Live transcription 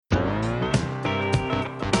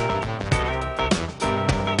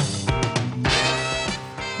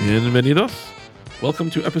Bienvenidos. Welcome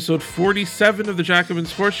to episode 47 of the Jacobin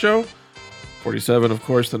Sports Show. 47, of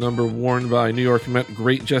course, the number worn by New York Met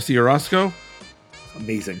great Jesse Orosco.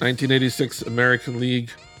 Amazing. 1986 National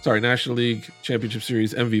League Championship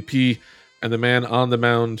Series MVP, and the man on the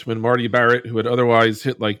mound when Marty Barrett, who had otherwise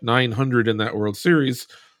hit like 900 in that World Series,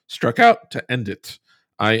 struck out to end it.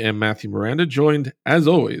 I am Matthew Miranda, joined, as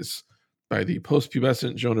always, by the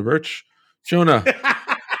post-pubescent Jonah Birch. Jonah.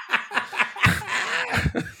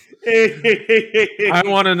 I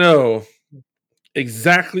want to know,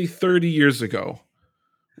 exactly 30 years ago,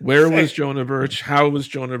 where was Jonah Birch? How was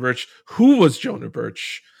Jonah Birch? Who was Jonah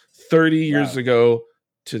Birch 30 years ago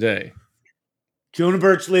today? Jonah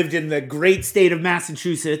Birch lived in the great state of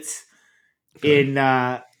Massachusetts, in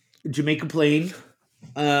Jamaica Plain,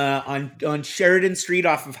 on Sheridan Street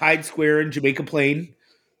off of Hyde Square in Jamaica Plain,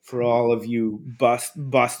 for all of you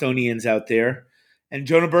Bostonians out there. And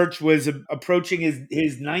Jonah Birch was approaching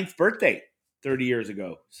his 9th birthday 30 years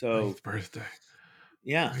ago. So 9th birthday.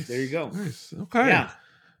 Yeah, Nice. there you go. Nice. Okay. Yeah.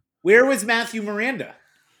 Where was Matthew Miranda?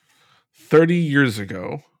 30 years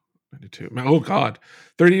ago. 92. Oh, God.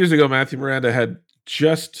 30 years ago, Matthew Miranda had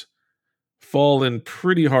just fallen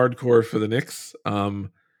pretty hardcore for the Knicks.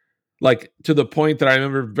 Like, to the point that I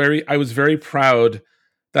remember I was very proud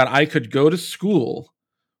that I could go to school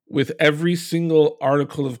with every single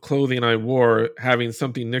article of clothing I wore having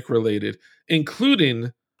something Knick related,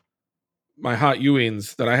 including my hot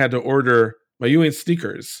Ewings that I had to order, my Ewing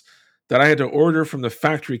sneakers that I had to order from the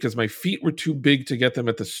factory because my feet were too big to get them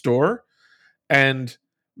at the store. And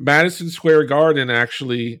Madison Square Garden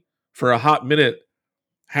actually, for a hot minute,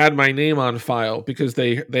 had my name on file because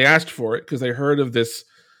they asked for it because they heard of this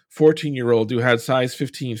 14-year-old who had size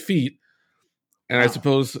 15 feet. And wow. I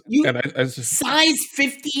suppose... size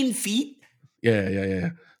 15 feet? Yeah.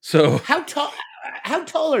 So how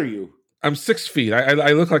tall are you? I'm 6 feet.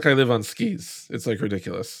 I look like I live on skis. It's like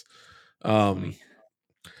ridiculous. But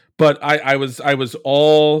I was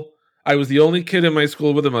the only kid in my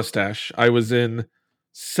school with a mustache. I was in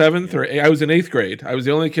 7th or 8th. I was in 8th grade. I was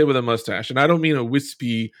the only kid with a mustache. And I don't mean a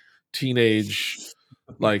wispy teenage,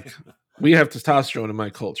 like, we have testosterone in my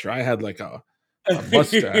culture. I had like a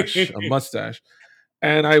mustache.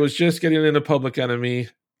 And I was just getting into Public Enemy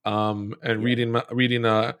and reading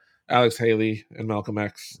Alex Haley and Malcolm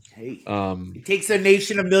X. Hey, it takes a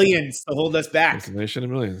nation of millions to hold us back. It's a nation of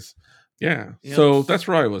millions. Yeah. Yep. So that's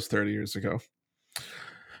where I was 30 years ago.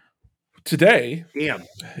 Today,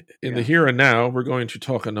 in the here and now, we're going to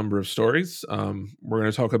talk a number of stories. We're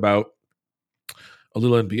going to talk about a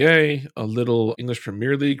little NBA, a little English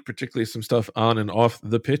Premier League, particularly some stuff on and off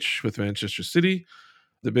the pitch with Manchester City,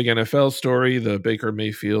 the big NFL story, the Baker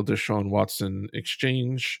Mayfield, Deshaun Watson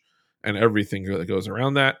exchange, and everything that goes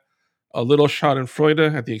around that. A little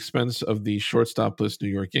schadenfreude at the expense of the shortstop-less New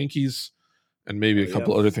York Yankees, and maybe a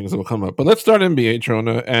couple other things that will come up. But let's start NBA,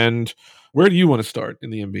 Jonah. And where do you want to start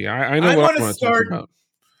in the NBA? I know what I want to talk about.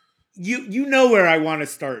 You know where I want to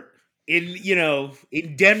start. In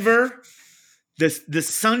Denver, the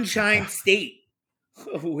Sunshine State,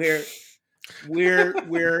 where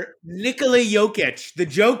Nikola Jokic, the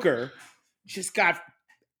Joker, just got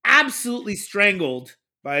absolutely strangled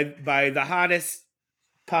by the hottest,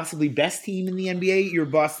 possibly best team in the NBA, your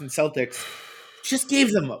Boston Celtics. Just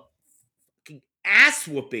gave them a ass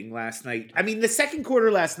whooping last night. I mean, the second quarter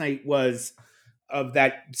last night of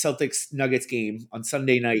that Celtics Nuggets game on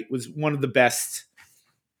Sunday night was one of the best.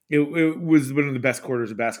 It was one of the best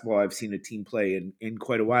quarters of basketball I've seen a team play in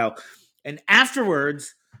quite a while. And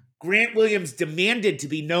afterwards, Grant Williams demanded to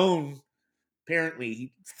be known,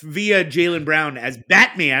 apparently, via Jaylen Brown as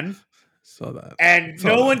Batman. Saw that. And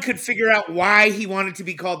no one could figure out why he wanted to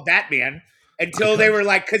be called Batman until they were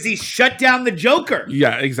like, because he shut down the Joker.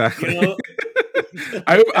 Yeah, exactly.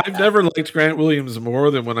 I've never liked Grant Williams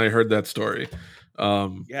more than when I heard that story.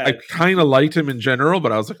 I kind of liked him in general,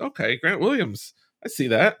 but I was like, okay, Grant Williams, I see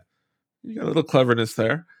that. You got a little cleverness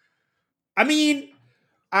there. I mean,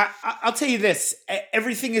 I'll tell you this.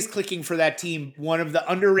 Everything is clicking for that team. One of the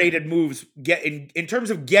underrated moves in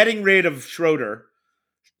terms of getting rid of Schroeder,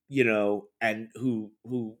 and who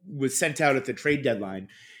was sent out at the trade deadline,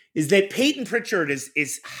 is that Peyton Pritchard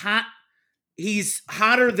is hot. He's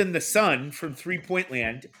hotter than the sun from 3-point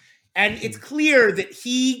land. And it's clear that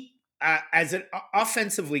he,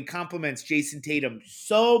 offensively, complements Jason Tatum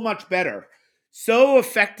so much better, so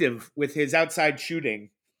effective with his outside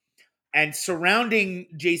shooting. And surrounding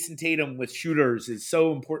Jason Tatum with shooters is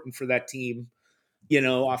so important for that team,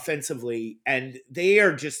 offensively. And they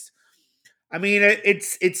are just, I mean,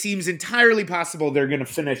 it seems entirely possible they're going to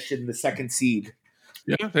finish in the 2nd seed.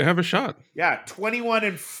 Yeah, they have a shot. Yeah,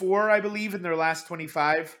 21-4, I believe, in their last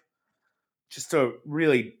 25. just a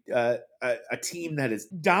really a team that is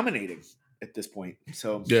dominating at this point.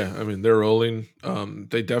 So Yeah, I mean they're rolling.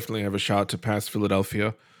 They definitely have a shot to pass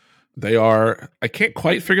Philadelphia. They are. I can't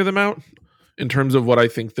quite figure them out in terms of what I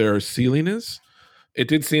think their ceiling is. It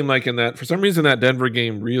did seem like in that for some reason that Denver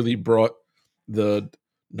game really brought the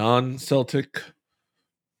non-Celtic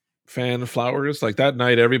fan flowers. Like that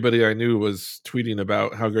night, everybody I knew was tweeting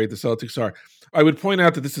about how great the Celtics are. I would point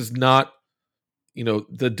out that this is not,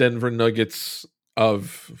 the Denver Nuggets of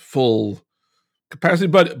full capacity,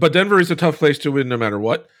 but Denver is a tough place to win no matter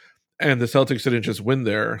what. And the Celtics didn't just win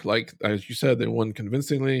there. Like as you said, they won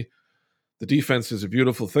convincingly. The defense is a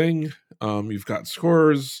beautiful thing. You've got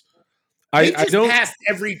scorers. they I just don't passed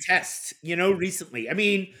every test, recently. I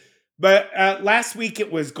mean, but last week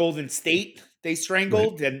it was Golden State they right,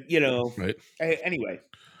 strangled, and right. anyway,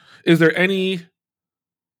 Is there any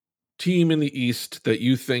team in the East that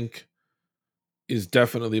you think is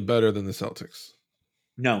definitely better than the Celtics?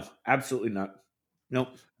 no, absolutely not. Nope.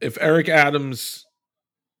 If Eric Adams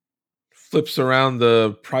flips around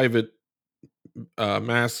the private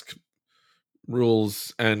mask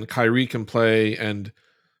rules and Kyrie can play and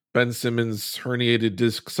Ben Simmons' herniated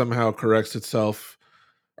disc somehow corrects itself,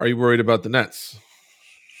 are you worried about the Nets?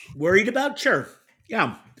 Worried about? Sure.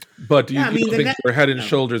 Yeah. But Yeah, I you mean don't the think net. they're head and No,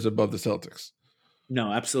 shoulders above the Celtics?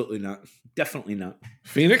 no, absolutely not. Definitely not.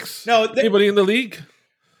 Phoenix? No, Anybody in the league?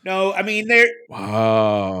 no. I mean, there.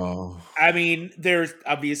 Wow. I mean, there's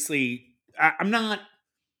obviously. I'm not.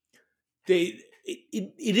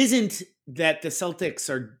 It isn't that the Celtics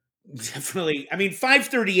are definitely. I mean,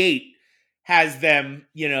 538 has them.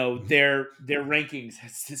 Mhm. Their rankings.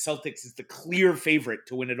 The Celtics is the clear favorite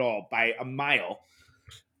to win it all by a mile.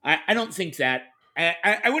 I don't think that.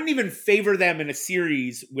 I wouldn't even favor them in a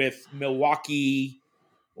series with Milwaukee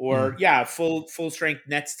or Mm. full strength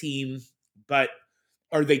Nets team. But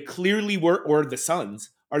are they clearly worse, or the Suns?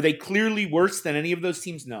 Are they clearly worse than any of those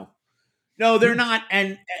teams? No, no, they're Mm. not.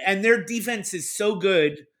 And their defense is so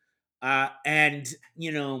good. And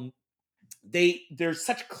there's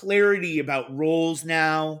such clarity about roles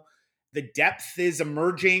now. The depth is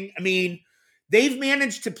emerging. I mean, they've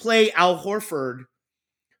managed to play Al Horford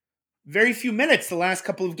very few minutes the last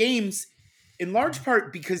couple of games, in large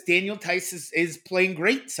part because Daniel Tice is playing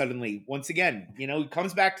great suddenly once again. He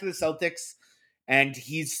comes back to the Celtics and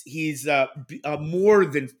he's more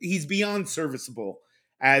than he's beyond serviceable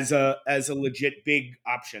as a legit big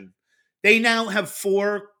option. They now have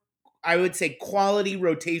four, I would say, quality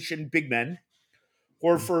rotation big men: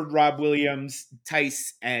 Horford, Rob Williams,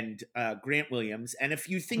 Tice, and Grant Williams. And if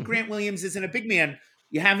you think Mhm. Grant Williams isn't a big man,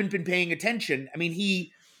 you haven't been paying attention. I mean,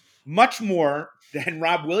 he much more than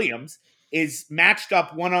Rob Williams is matched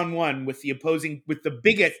up one on one with with the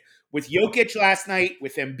biggest, with Jokic last night,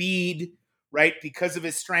 with Embiid, right? Because of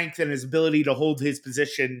his strength and his ability to hold his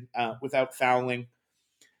position without fouling.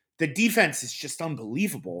 The defense is just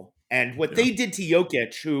unbelievable. And what Yeah. they did to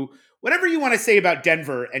Jokic, who, whatever you want to say about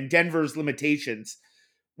Denver and Denver's limitations,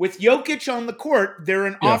 with Jokic on the court, they're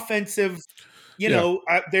an Yeah. offensive. Yeah.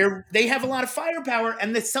 They have a lot of firepower,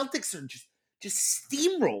 and the Celtics are just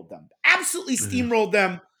steamrolled them, absolutely Yeah. steamrolled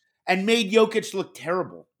them, and made Jokic look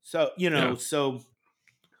terrible. So Yeah. so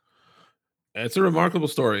It's a remarkable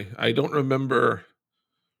story. I don't remember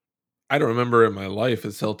in my life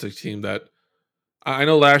a Celtic team that I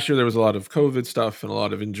know last year there was a lot of COVID stuff and a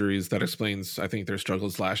lot of injuries that explains I think their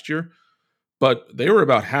struggles last year. But they were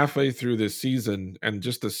about halfway through this season and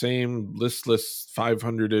just the same listless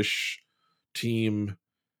 500-ish team.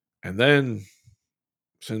 And then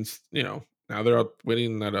since, now they're up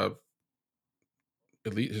winning at a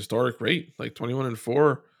elite historic rate, like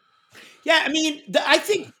 21-4. yeah, I mean, I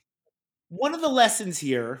think one of the lessons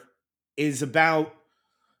here is about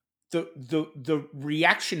the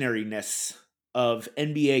reactionariness of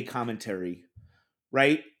NBA commentary,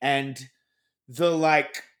 right? And the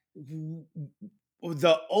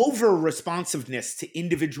the over responsiveness to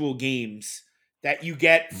individual games that you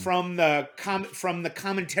get Mm. from from the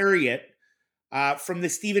commentariat, from the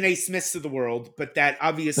Stephen A. Smiths of the world, but that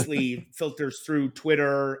obviously filters through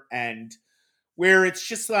Twitter, and where it's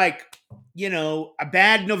just like, a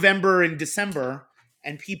bad November and December,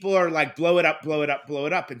 and people are like, blow it up, blow it up, blow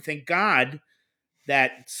it up. And thank God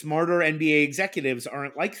that smarter NBA executives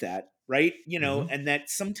aren't like that, right? Mhm. And that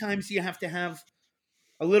sometimes you have to have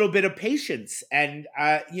a little bit of patience. And,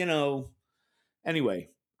 anyway,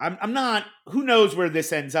 I'm not, who knows where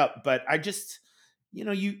this ends up, but I just,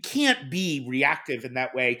 you can't be reactive in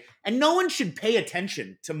that way. And no one should pay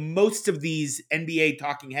attention to most of these NBA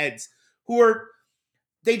talking heads who are,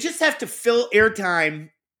 they just have to fill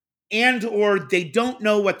airtime, and or they don't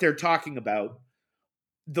know what they're talking about.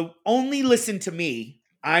 only listen to me.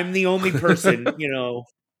 I'm the only person,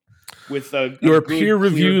 with a Your good, clear.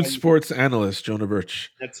 peer-reviewed sports analyst, Jonah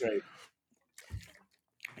Birch. That's right.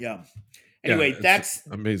 Yeah. Yeah, Anyway, it's that's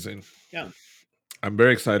amazing. yeah, I'm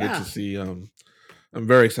very excited to yeah. see. I'm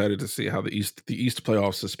very excited to see how the East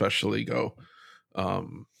playoffs especially go.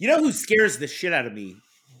 You know who scares the shit out of me?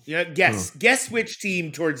 Huh. Guess which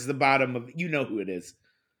team towards the bottom of. You know who it is.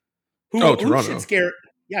 Oh, Who should Toronto. scare?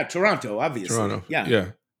 Yeah, Toronto, obviously. Toronto. Yeah,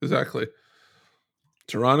 Yeah, exactly.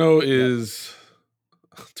 Toronto yeah. is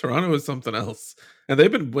Toronto is something else, and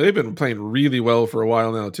they've been playing really well for a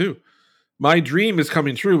while now too. My dream is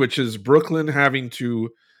coming true, which is Brooklyn having to.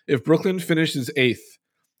 If Brooklyn finishes 8th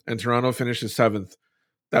and Toronto finishes 7th,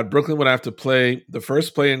 that Brooklyn would have to play the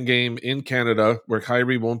first play-in game in Canada where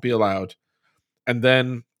Kyrie won't be allowed, and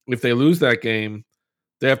then if they lose that game,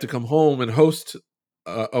 they have to come home and host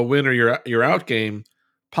a win or you're out game,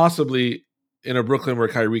 possibly in a Brooklyn where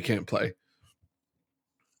Kyrie can't play.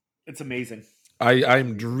 It's amazing.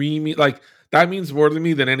 I'm dreaming like that means more to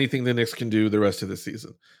me than anything the Knicks can do the rest of the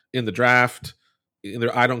season in the draft.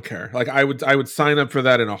 I don't care. Like I would sign up for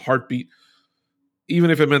that in a heartbeat, even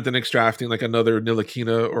if it meant the Knicks drafting like another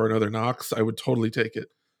Ntilikina or another Knox. I would totally take it.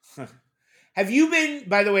 Have you been,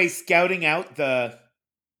 by the way, scouting out the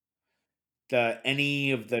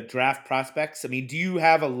any of the draft prospects? I mean, do you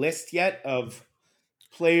have a list yet of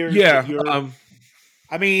players that Yeah, you're?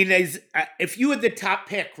 I mean, if you had the top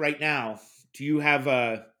pick right now, do you have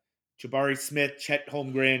Jabari Smith, Chet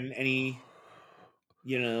Holmgren, any?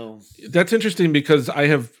 that's interesting because I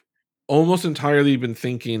have almost entirely been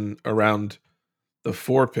thinking around the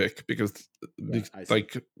 4 pick because Yeah, I see.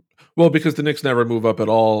 like because the Knicks never move up at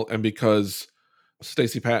all and because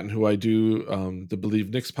Stacey Patton, who I do the Believe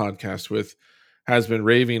Knicks podcast with, has been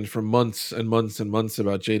raving for months and months and months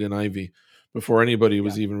about Jaden Ivey before anybody Yeah.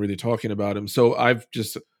 was even really talking about him. So I've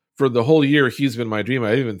just for the whole year he's been my dream.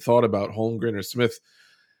 I even thought about Holmgren or Smith.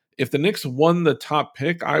 If the Knicks won the top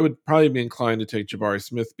pick, I would probably be inclined to take Jabari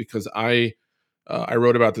Smith because I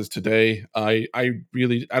wrote about this today. I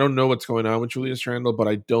don't know what's going on with Julius Randle, but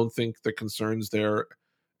I don't think the concerns there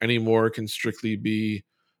anymore can strictly be,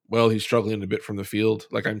 well, he's struggling a bit from the field.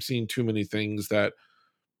 Like I'm seeing too many things that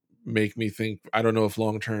make me think I don't know if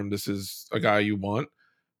long term this is a guy you want.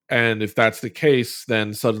 And if that's the case,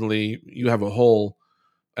 then suddenly you have a hole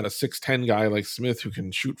and a 6'10 guy like Smith who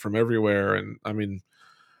can shoot from everywhere. And I mean,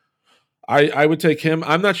 I would take him.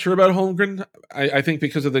 I'm not sure about Holmgren. I think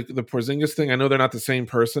because of the Porzingis thing, I know they're not the same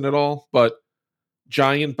person at all, but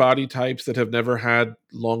giant body types that have never had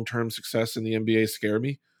long term success in the NBA scare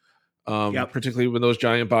me. Yep. Particularly when those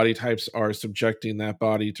giant body types are subjecting that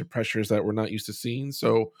body to pressures that we're not used to seeing.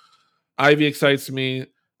 So Ivy excites me.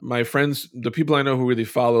 My friends, the people I know who really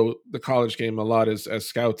follow the college game a lot as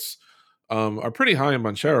scouts, are pretty high on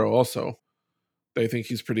Banchero also. They think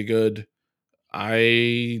he's pretty good.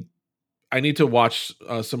 I need to watch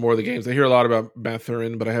some more of the games. I hear a lot about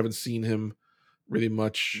Mathurin, but I haven't seen him really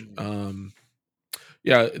much.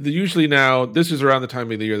 Yeah, usually now this is around the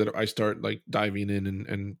time of the year that I start like diving in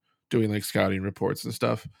and doing like scouting reports and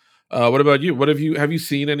stuff. What about you? What have you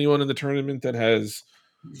seen anyone in the tournament that has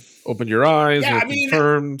opened your eyes Yeah, or I mean,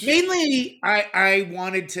 confirmed? mainly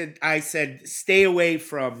I said stay away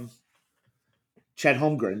from Chet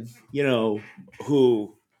Holmgren,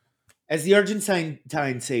 who, as the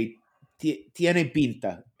Argentines say, tiene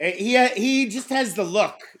pinta. He just has the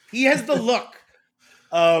look. He has the look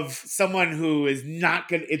of someone who is not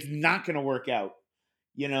gonna. It's not gonna work out,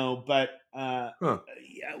 But Huh.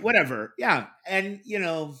 yeah, whatever. Yeah, and I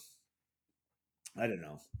don't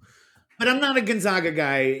know. But I'm not a Gonzaga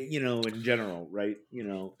guy, in general, right?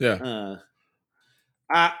 Yeah.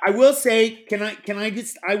 I will say,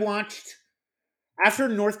 I watched after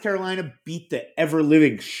North Carolina beat the ever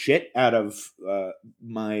living shit out of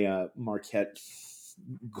my Marquette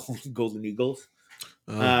Golden Eagles.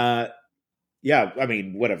 Uh, Yeah, I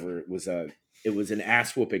mean, whatever. It was an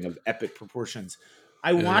ass whooping of epic proportions.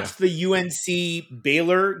 I yeah. watched the UNC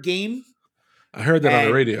Baylor game, I heard that on the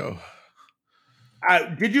and radio.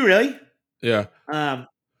 did you really? Yeah. Um,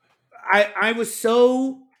 I was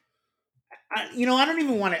so I don't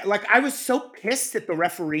even want to like. I was so pissed at the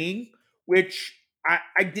refereeing, which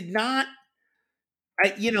I did not.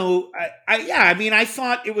 Yeah. I mean, I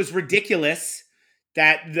thought it was ridiculous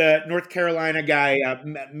that the North Carolina guy,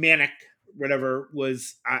 Manic, whatever,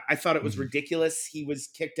 was. I thought it was Mhm. ridiculous. He was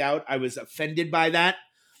kicked out. I was offended by that.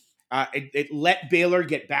 It let Baylor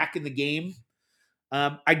get back in the game.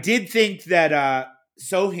 I did think that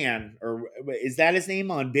Sohan, or is that his name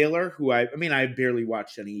on Baylor? Who I mean, I barely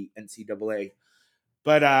watched any NCAA,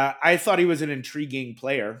 but I thought he was an intriguing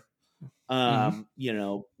player.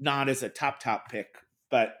 Mhm. Not as a top pick,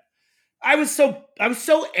 but I was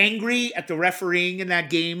so angry at the refereeing in that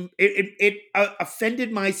game. It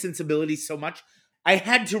offended my sensibilities so much. I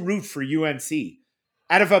had to root for UNC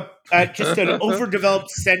out of a just an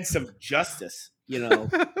overdeveloped sense of justice. I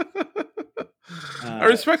Uh,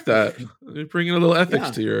 respect that. You're bringing a little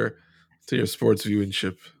ethics yeah, to your sports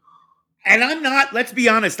viewership. and I'm not. Let's be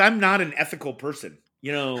honest. I'm not an ethical person.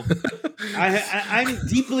 I'm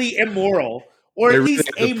deeply immoral, or They at really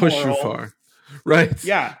least had to push you amoral. far. Right.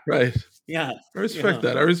 Yeah, Right. yeah, I respect yeah,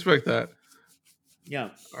 that. I respect that. yeah.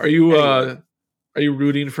 Are you Anyway,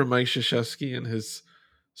 rooting for Mike Krzyzewski and his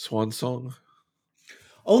swan song?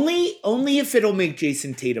 only if it'll make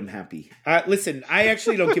Jason Tatum happy. Listen, I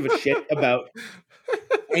actually don't give a shit about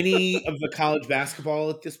any of the college basketball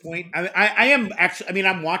at this point. I am actually. I mean,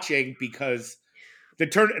 I'm watching because the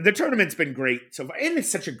tournament's been great so far, and it's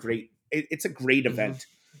such a it's a great Hmm. event.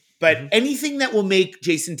 But Hmm. anything that will make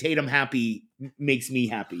Jason Tatum happy makes me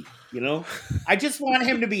happy. I just want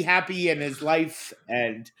him to be happy in his life,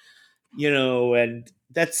 and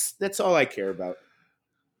that's all I care about.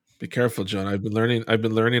 Be careful, John. I've been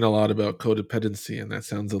learning a lot about codependency, and that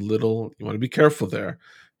sounds a little. You want to be careful there.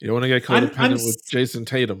 You don't want to get I'm codependent with Jason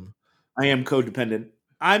Tatum. I am codependent.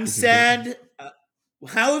 I'm You can get. sad.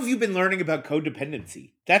 How have you been learning about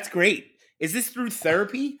codependency? That's great. Is this through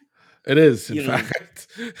therapy? It is, in You know, fact,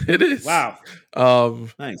 it is. wow,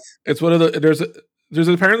 Um, nice. it's one of the there's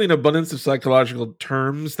apparently an abundance of psychological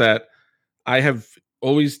terms that I have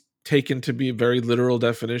always taken to be a very literal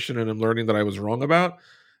definition, and I'm learning that I was wrong about.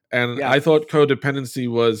 And Yeah, I thought codependency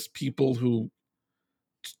was people who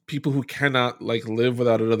cannot like live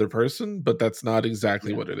without another person, but that's not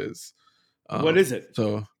exactly yeah. what it is. What is it?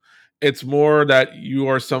 So it's more that you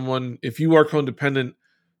are someone. If you are codependent,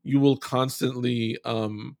 you will constantly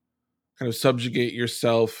kind of subjugate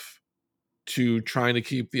yourself to trying to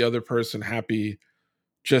keep the other person happy,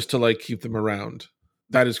 just to like keep them around.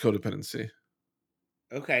 That is codependency.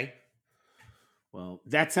 Okay. Well,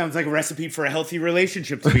 that sounds like a recipe for a healthy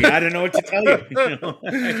relationship to me. I don't know what to tell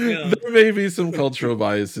you. There may be some cultural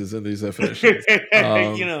biases in these definitions. You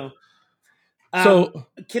Um, know. Um, so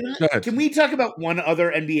can I? go ahead. Can we talk about one other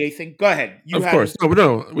NBA thing? Go ahead. You Of had course, no, but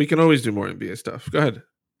no, we can always do more NBA stuff. Go ahead.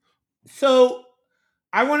 so.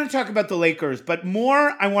 I want to talk about the Lakers, but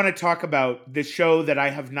more I want to talk about the show that I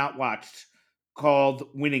have not watched called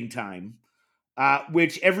Winning Time,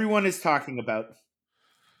 which everyone is talking about.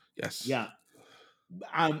 Yes, Yeah,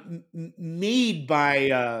 made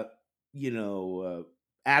by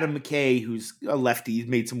Adam McKay, who's a lefty. He's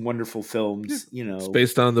made some wonderful yeah. films. It's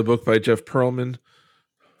based on the book by Jeff Pearlman.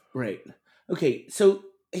 Right. Okay, so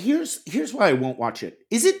here's why I won't watch it.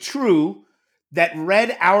 Is it true that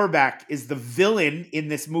Red Auerbach is the villain in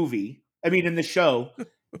this movie? I mean, in the show,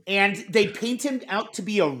 and they paint him out to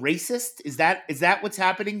be a racist? Is that what's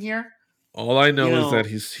happening here? All I You know is know, that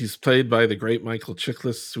he's played by the great Michael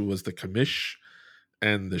Chiklis, who was the Commish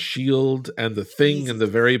and the Shield and the Thing he's and the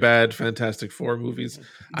very bad Fantastic Four movies.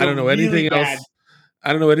 I the don't know really anything bad. else.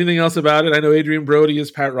 I don't know anything else about it. I know Adrian Brody is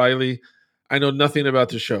Pat Riley. I know nothing about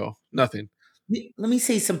the show. Nothing. Let me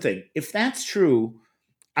say something. If that's true,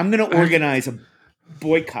 I'm going to I have to. organize a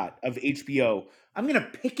boycott of HBO. I'm going to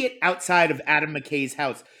picket outside of Adam McKay's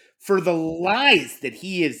house for the lies that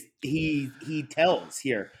he tells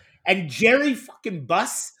here. And Jerry fucking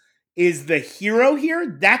Buss is the hero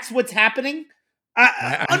here. That's what's happening.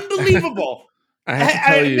 I Unbelievable. I have to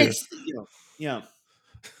tell It you. makes yeah.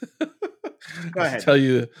 I Go have to ahead. tell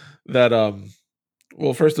you that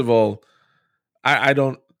well, first of all, I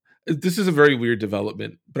don't. This is a very weird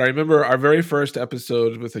development, but I remember our very first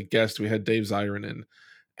episode with a guest. We had Dave Zirin in,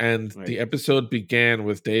 and Right. the episode began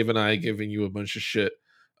with Dave and I giving you a bunch of shit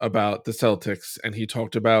about the Celtics, and he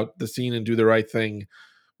talked about the scene in Do the Right Thing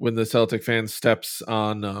when the Celtic fan steps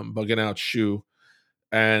on Bugging Out's shoe,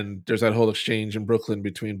 and there's that whole exchange in Brooklyn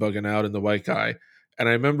between Bugging Out and the white guy. And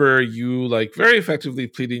I remember you like very effectively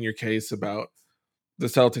pleading your case about the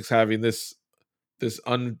Celtics having this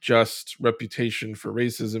unjust reputation for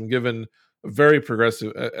racism, given a very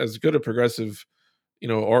progressive, as good a progressive,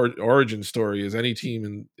 origin story as any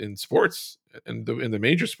team in sports, and in the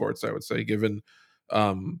major sports, I would say, given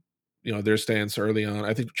um, their stance early on.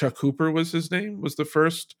 I think Chuck Cooper was his name, was the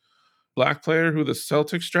first black player who the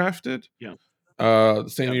Celtics drafted. Yeah. The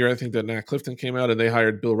same Yeah. year, I think that Nat Clifton came out, and they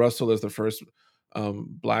hired Bill Russell as the first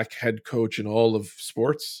black head coach in all of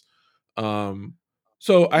sports. Um,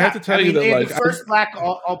 so I have Yeah. to I tell you mean, that, they had the like, first black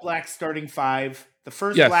all black starting five, the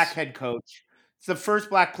first black yes, head coach. It's the first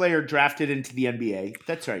black player drafted into the NBA.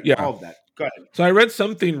 That's right. yeah. All of that. Go ahead. So I read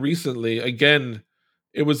something recently. Again,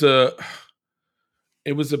 it was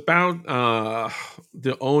It was about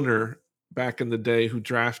the owner back in the day who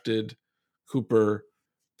drafted Cooper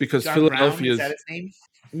because John Brown, is that Philadelphia's his name? Yeah.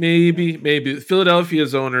 maybe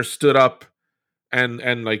Philadelphia's owner stood up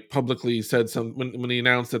and like publicly said some when he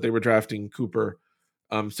announced that they were drafting Cooper,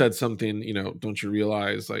 said something, don't you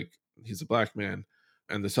realize like he's a black man,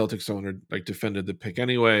 and the Celtics owner like defended the pick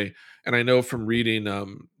anyway. And I know from reading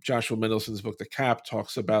Joshua Mendelson's book, The Cap,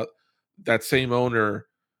 talks about that same owner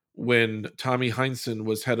when Tommy Heinsohn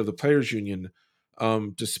was head of the players union,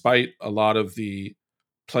 despite a lot of the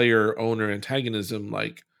player owner antagonism,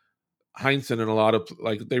 like Heinsohn and a lot of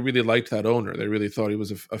like they really liked that owner. They really thought he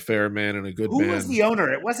was a fair man and a good Who was man. the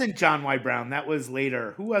owner? It wasn't John Y. Brown. That was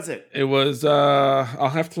later. Who was it? It was I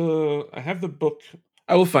have the book.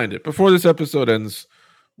 I will find it. Before this episode ends,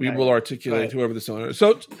 we Right. will articulate whoever this owner is.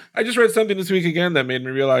 So I just read something this week again that made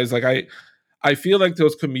me realize like I feel like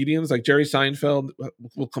those comedians like Jerry Seinfeld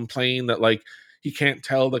will complain that like he can't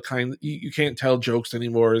tell you can't tell jokes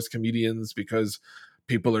anymore as comedians because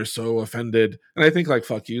people are so offended. And I think like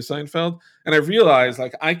fuck you, Seinfeld. And I realized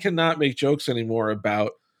like I cannot make jokes anymore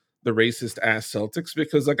about the racist ass Celtics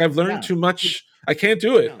because like I've learned Yeah. too much. I can't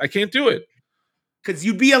do it. No. I can't do it. Because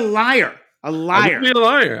you'd be a liar. A I would liar. be a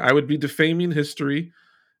liar. I would be defaming history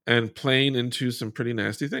and playing into some pretty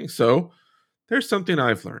nasty things. So there's something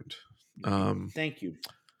I've learned. Thank you.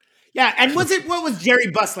 Yeah, and what was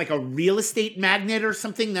Jerry Buss, like a real estate magnate or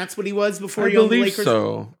something? That's what he was before he owned the Lakers?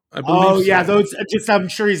 So. I believe yeah, so. I'm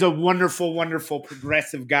sure he's a wonderful, wonderful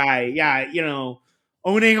progressive guy. Yeah,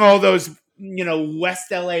 owning all those,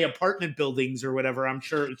 West LA apartment buildings or whatever. I'm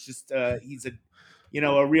sure it's just he's a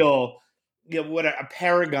real a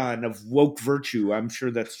paragon of woke virtue. I'm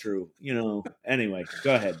sure that's true. Anyway,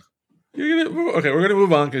 go ahead. We're gonna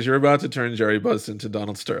move on because you're about to turn Jerry Buss into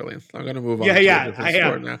Donald Sterling. I'm gonna move on. Yeah, to yeah, a different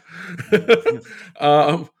I sport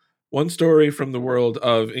now. One story from the world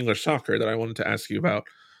of English soccer that I wanted to ask you about.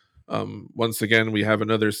 Once again, we have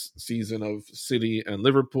another season of City and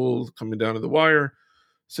Liverpool coming down to the wire.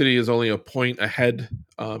 City is only a point ahead,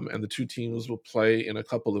 and the two teams will play in a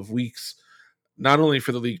couple of weeks, not only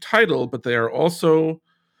for the league title, but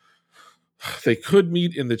they could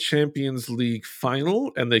meet in the Champions League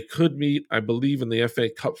final, and they could meet, I believe, in the FA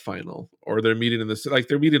Cup final, or they're meeting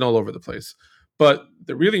they're meeting all over the place. But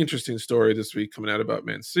the really interesting story this week coming out about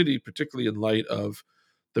Man City, particularly in light of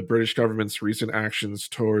the British government's recent actions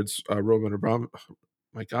towards Roman Abramovich.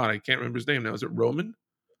 My God, I can't remember his name now. Is it Roman?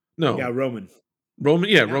 No. Yeah, Roman.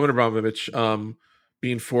 Yeah. Roman Abramovich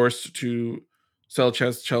being forced to sell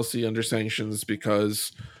Chelsea under sanctions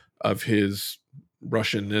because of his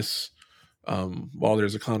Russianness. While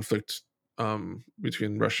there's a conflict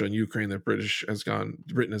between Russia and Ukraine that Britain has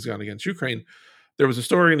gone against Ukraine. There was a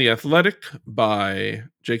story in The Athletic by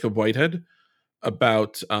Jacob Whitehead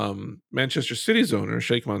about Manchester City's owner,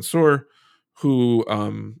 Sheikh Mansour, who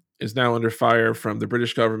is now under fire from the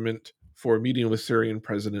British government for meeting with Syrian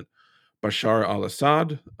President Bashar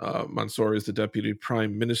al-Assad. Mansour is the deputy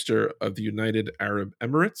prime minister of the United Arab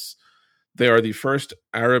Emirates. They are the first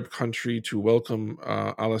Arab country to welcome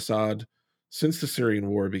al-Assad since the Syrian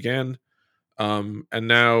war began. And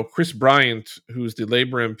now Chris Bryant, who's the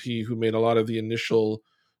Labour MP who made a lot of the initial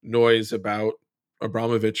noise about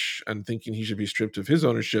Abramovich and thinking he should be stripped of his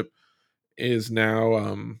ownership, is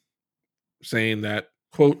now saying that,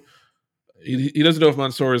 quote, he doesn't know if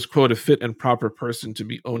Mansour is, quote, a fit and proper person to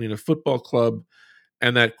be owning a football club,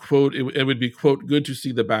 and that, quote, it would be, quote, good to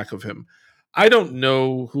see the back of him. I don't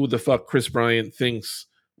know who the fuck Chris Bryant thinks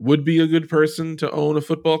would be a good person to own a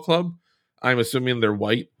football club. I'm assuming they're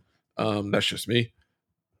white. That's just me.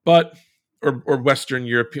 But, or Western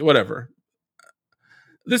European, whatever.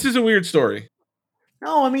 This is a weird story.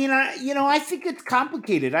 No, I mean, I think it's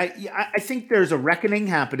complicated. I think there's a reckoning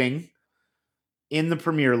happening in the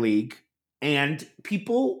Premier League, and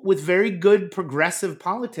people with very good progressive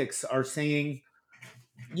politics are saying,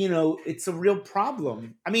 it's a real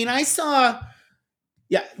problem. I mean,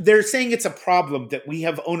 they're saying it's a problem that we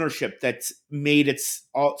have ownership that's made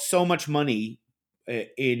so much money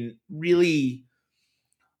in really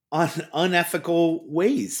unethical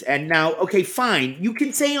ways. And now, okay, fine. You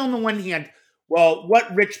can say on the one hand, well,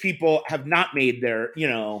 what rich people have not made their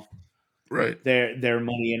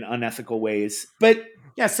money in unethical ways. But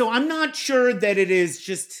yeah, so I'm not sure that it is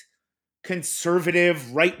just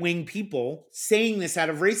conservative right-wing people saying this out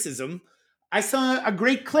of racism. I saw a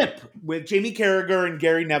great clip with Jamie Carragher and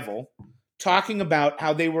Gary Neville talking about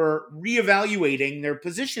how they were reevaluating their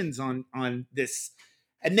positions on this.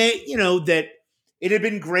 And they, that it had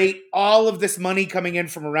been great, all of this money coming in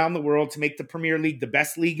from around the world to make the Premier League the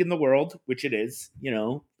best league in the world, which it is,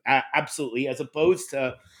 absolutely, as opposed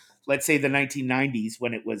to let's say the 1990s,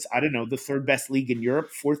 when it was, I don't know, the third best league in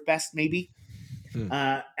Europe, fourth best maybe, Hmm.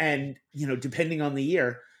 and depending on the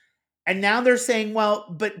year. And now they're saying, well,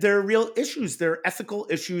 but there are real issues. There are ethical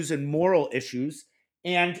issues and moral issues.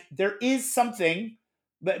 And there is something,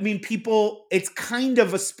 but I mean, people, it's kind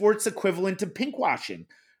of a sports equivalent to pinkwashing.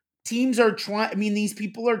 Teams are trying, I mean, these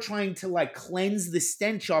people are trying to like cleanse the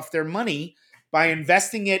stench off their money by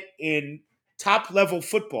investing it in top level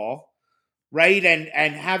football, right?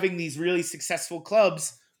 And having these really successful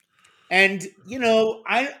clubs. And,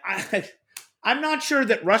 I'm not sure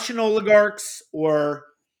that Russian oligarchs or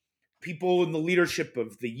people in the leadership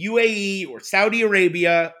of the UAE or Saudi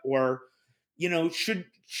Arabia or should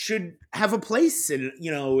have a place in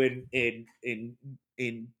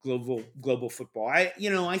in global football.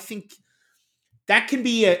 I think that can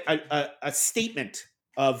be a statement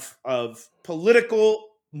of political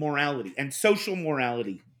morality and social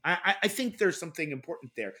morality. I think there's something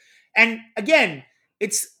important there. And again,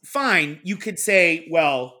 it's fine. You could say,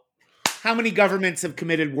 well, how many governments have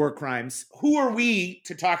committed war crimes? Who are we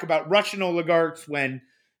to talk about Russian oligarchs when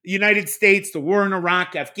the United States, the war in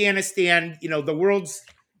Iraq, Afghanistan, the world's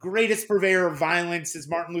greatest purveyor of violence, as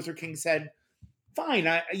Martin Luther King said? Fine,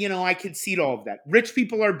 I concede all of that. Rich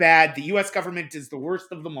people are bad. The U.S. government is the worst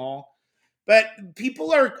of them all. But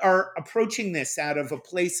people are approaching this out of a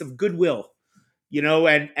place of goodwill,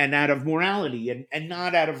 and out of morality and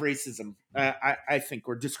not out of racism, I think,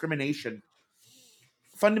 or discrimination.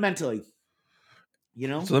 Fundamentally,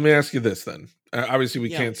 So let me ask you this then. Obviously,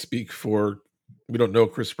 we Yeah. can't speak for, we don't know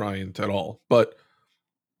Chris Bryant at all, but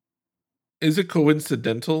is it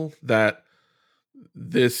coincidental that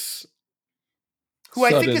this Who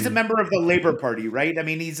I think is a sudden member of the Labor Party, right? I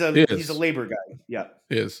mean, he's a is labor guy. Yeah.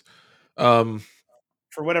 is um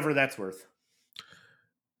For whatever that's worth.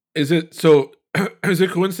 is it so is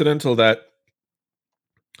it coincidental that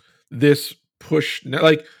this push,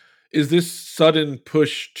 like, is this sudden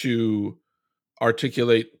push to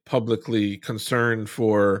articulate publicly concern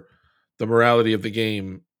for the morality of the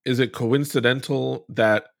game, is it coincidental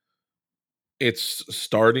that it's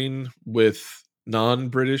starting with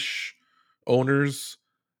non-British owners?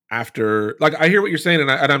 After, like, I hear what you're saying, and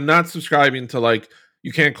I'm not subscribing to, like,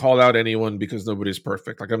 you can't call out anyone because nobody's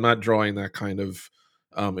perfect. Like, I'm not drawing that kind of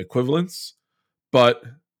equivalence, but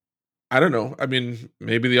I don't know. I mean,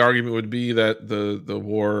 maybe the argument would be that the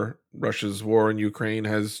war, Russia's war in Ukraine,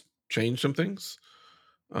 has changed some things.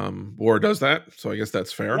 War does that, so I guess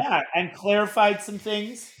that's fair. Yeah, and clarified some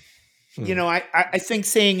things. Hmm. I think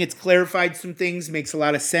saying it's clarified some things makes a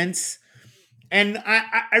lot of sense. And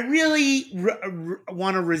I really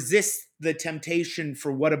want to resist the temptation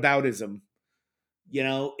for whataboutism.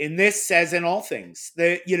 In this as in all things,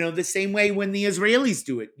 the same way when the Israelis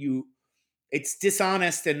do it, it's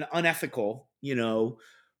dishonest and unethical,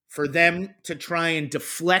 for them to try and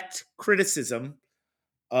deflect criticism,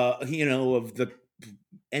 of the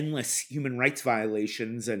endless human rights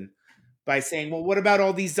violations, and by saying, well, what about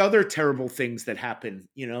all these other terrible things that happen,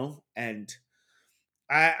 and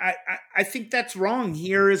I think that's wrong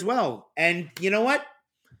here as well. And you know what?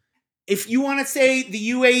 If you want to say the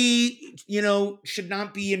UAE, should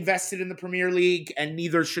not be invested in the Premier League and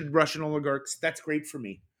neither should Russian oligarchs, that's great for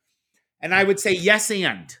me. And I would say yes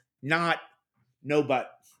and, not no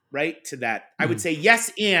but, right, to that. I would say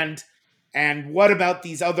yes and what about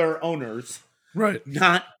these other owners? Right.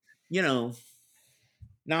 Not,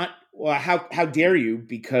 not, well, how dare you,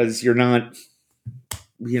 because you're not,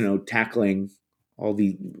 tackling all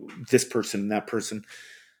this person, that person.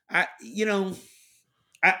 I Well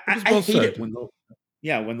hate said. it when the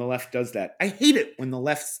left does that. I hate it when the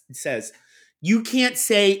left says you can't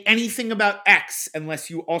say anything about X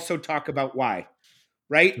unless you also talk about Y.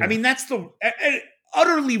 Right? Yeah. I mean, that's the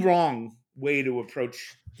utterly wrong way to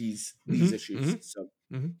approach these issues. So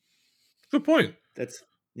Good point. that's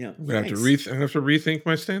I'm gonna have to rethink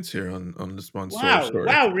my stance here on this Mansour story.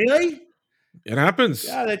 Wow, really? It happens.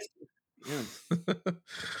 Yeah, that's yeah.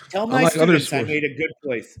 Tell my Unlike other students I sports. made a good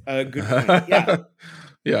point. Yeah.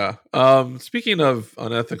 Yeah. Speaking of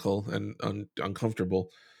unethical and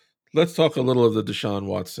uncomfortable, let's talk a little of the Deshaun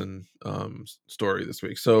Watson story this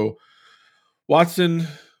week. So Watson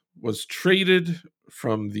was traded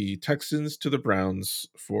from the Texans to the Browns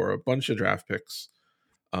for a bunch of draft picks.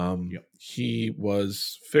 Yep. He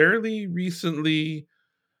was fairly recently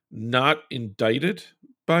not indicted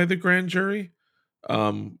by the grand jury,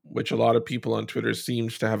 which a lot of people on Twitter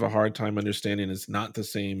seems to have a hard time understanding is not the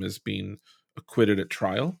same as being acquitted at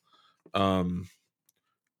trial. And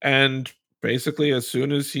basically, as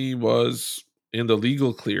soon as he was in the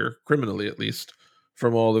legal clear, criminally at least,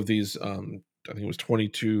 from all of these, I think it was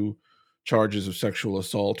 22 charges of sexual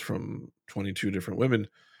assault from 22 different women.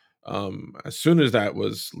 As soon as that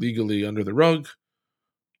was legally under the rug,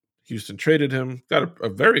 Houston traded him, got a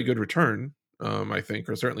very good return, I think,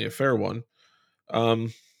 or certainly a fair one. I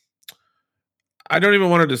don't even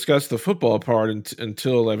want to discuss the football part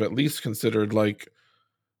until I've at least considered, like,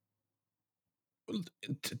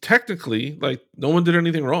 technically, like, no one did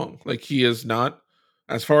anything wrong. Like, he is not,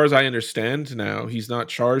 as far as I understand now, he's not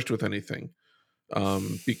charged with anything,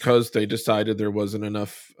 because they decided there wasn't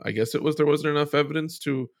enough. I guess there wasn't enough evidence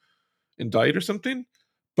to indict or something.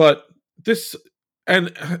 But this,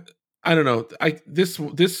 and I don't know.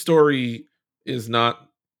 This story is not.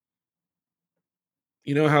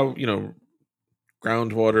 You know how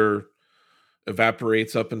groundwater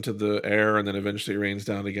evaporates up into the air and then eventually rains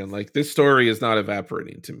down again. Like, this story is not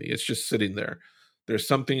evaporating to me. It's just sitting there. There's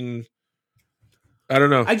something, I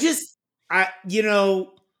don't know.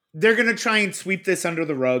 They're gonna try and sweep this under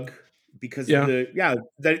the rug because Yeah.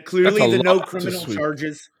 that clearly the no criminal sweep.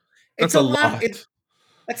 charges. That's a lot.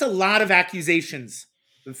 That's a lot of accusations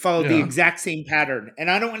that follow the exact same pattern.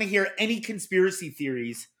 And I don't want to hear any conspiracy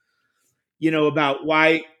theories, about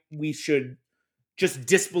why we should just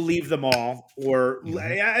disbelieve them all, or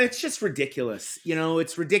it's just ridiculous.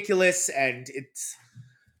 It's ridiculous, and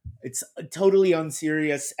it's totally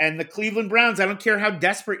unserious. And the Cleveland Browns, I don't care how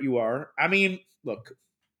desperate you are. I mean, look,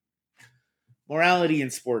 morality in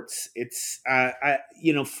sports, it's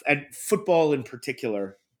and football in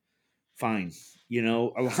particular, fine.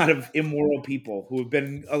 A lot of immoral people who have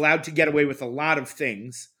been allowed to get away with a lot of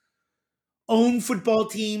things, own football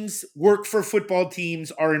teams, work for football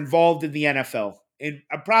teams, are involved in the NFL. And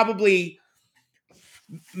probably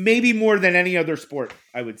maybe more than any other sport,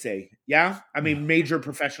 I would say. Yeah? I mean, major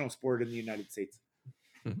professional sport in the United States.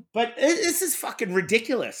 Mm-hmm. But this is fucking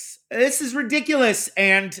ridiculous. This is ridiculous.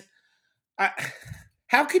 And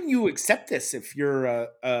how can you accept this if you're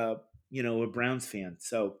a Browns fan?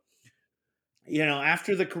 So,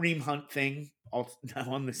 after the Kareem Hunt thing, all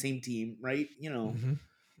now on the same team, right?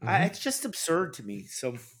 It's just absurd to me.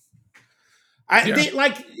 So,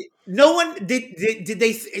 no one did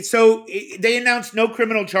they. So they announced no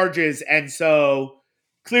criminal charges, and so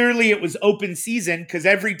clearly it was open season because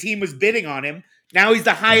every team was bidding on him. Now he's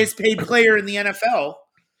the highest paid player in the NFL.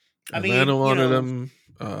 Atlanta wanted him.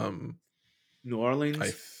 New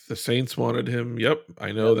Orleans, the Saints wanted him. Yep,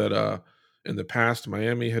 I know that. In the past,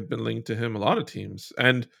 Miami had been linked to him. A lot of teams,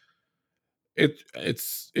 and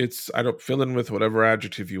it's I don't fill in with whatever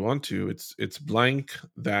adjective you want to. It's blank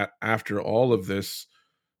that after all of this,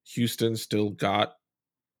 Houston still got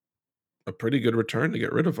a pretty good return to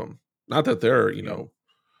get rid of him. Not that they're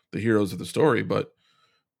the heroes of the story, but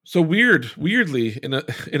so weirdly in a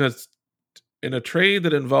trade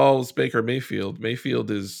that involves Baker Mayfield. Mayfield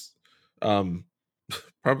is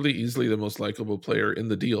probably easily the most likable player in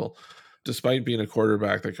the deal, despite being a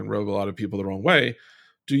quarterback that can rub a lot of people the wrong way.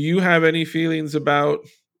 Do you have any feelings about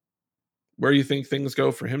where you think things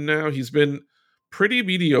go for him now? He's been pretty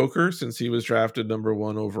mediocre since he was drafted number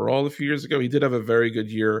 1 overall a few years ago. He did have a very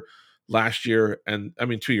good year last year, 2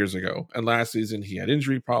 years ago. And last season he had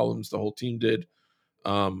injury problems. The whole team did.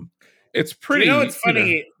 It's pretty. It's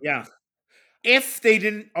funny. Yeah. If they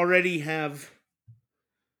didn't already have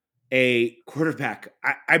a quarterback,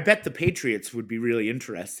 I bet the Patriots would be really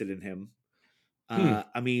interested in him.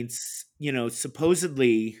 I mean,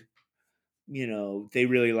 supposedly, they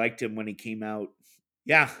really liked him when he came out.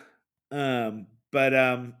 Yeah. But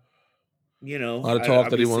a lot of talk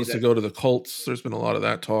that he wants to go to the Colts. There's been a lot of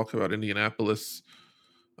that talk about Indianapolis.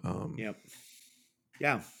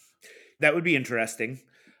 Yeah. That would be interesting.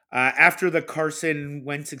 After the Carson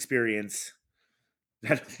Wentz experience,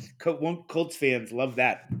 that Colts fans love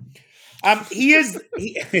that. He is.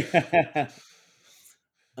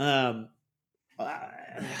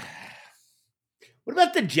 What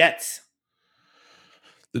about the Jets?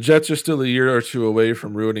 The Jets are still a year or two away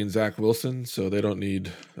from ruining Zach Wilson, so they don't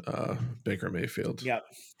need Baker Mayfield. Yeah.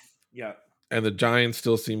 And the Giants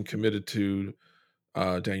still seem committed to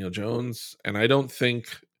Daniel Jones, and I don't think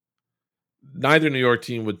neither New York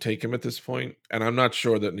team would take him at this point, and I'm not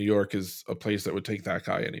sure that New York is a place that would take that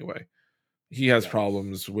guy anyway. He has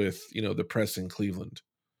problems with, the press in Cleveland.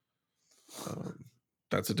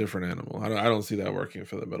 That's a different animal. I don't see that working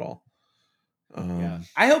for them at all.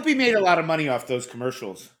 I hope he made a lot of money off those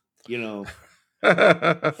commercials. I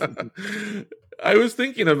was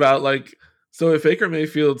thinking about, so if Baker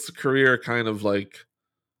Mayfield's career kind of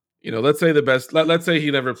let's say let's say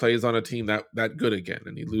he never plays on a team that good again,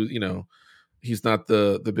 and he lose, he's not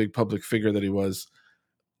the big public figure that he was.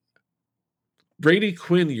 Brady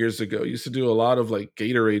Quinn years ago used to do a lot of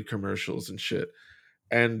Gatorade commercials and shit.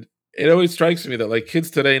 And it always strikes me that like kids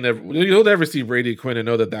today you'll never see Brady Quinn and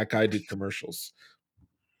know that guy did commercials.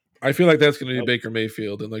 I feel like that's going to be Nope. Baker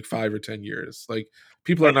Mayfield in like 5 or 10 years. Like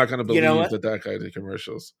people are But not going to you know believe what? that guy did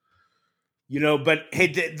commercials. But hey,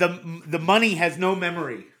 the money has no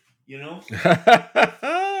memory.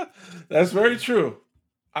 That's very true.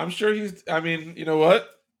 I'm sure I mean, you know what?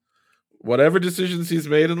 Whatever decisions he's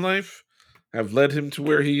made in life have led him to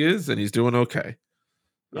where he is, and he's doing okay.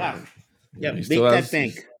 Yeah, yeah. He still Make that has.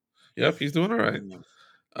 bank. Yep, he's doing all right.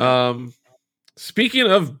 Yeah. Speaking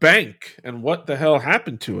of bank and what the hell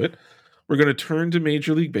happened to it, we're going to turn to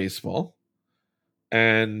Major League Baseball.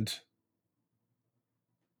 And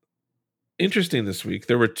interesting this week,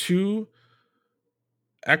 there were 2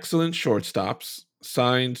 excellent shortstops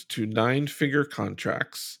signed to 9-figure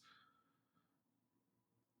contracts.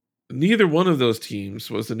 Neither one of those teams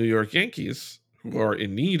was the New York Yankees, who are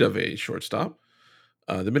in need of a shortstop.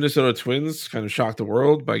 The Minnesota Twins kind of shocked the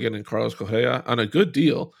world by getting Carlos Correa on a good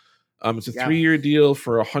deal. It's a 3-year deal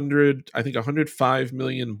for $105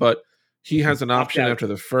 million, but he has an option after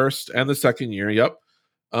the first and the second year. Yep.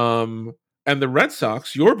 And the Red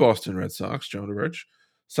Sox, your Boston Red Sox, Jonah Birch,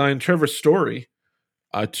 signed Trevor Story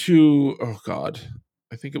to, I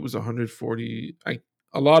think it was 140,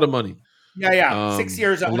 a lot of money. Yeah. 6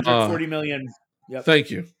 years, 140 million. Yep. Thank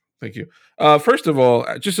you. First of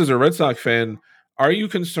all, just as a Red Sox fan, are you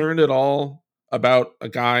concerned at all about a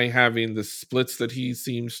guy having the splits that he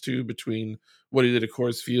seems to between what he did at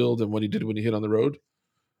Coors Field and what he did when he hit on the road?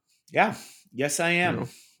 Yeah. Yes, I am.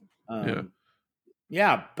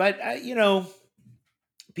 Yeah, but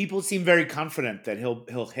people seem very confident that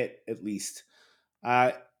he'll hit at least.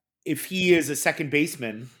 If he is a second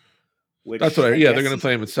baseman, that's what they're going to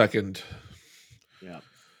play him at second. Yeah,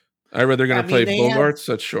 I read they're going to play Bogarts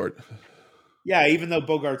at short. Yeah, even though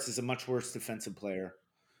Bogarts is a much worse defensive player,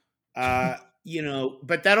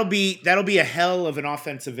 but that'll be a hell of an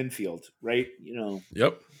offensive infield, right?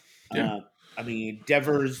 Yep. Yeah. I mean,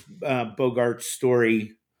 Devers, Bogarts,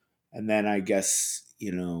 Story, and then I guess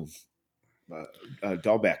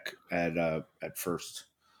Dahlbeck at first.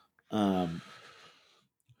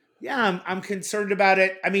 Yeah, I'm concerned about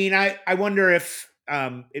it. I mean, I wonder if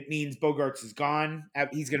it means Bogarts is gone.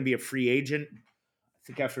 He's going to be a free agent, I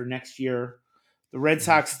think, after next year. The Red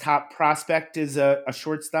Sox top prospect is a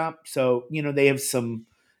shortstop. So, they have some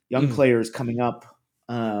young players coming up,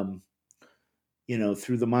 through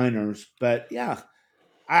the minors. But yeah,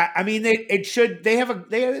 I mean, they have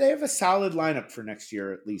a solid lineup for next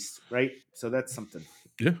year at least, right? So that's something.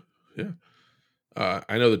 Yeah.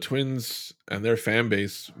 I know the Twins and their fan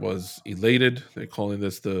base was elated. They're calling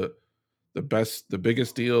this the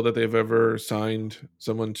biggest deal that they've ever signed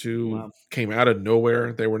someone to. Wow. Came out of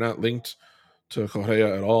nowhere. They were not linked to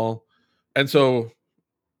Correa at all. And so,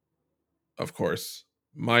 of course,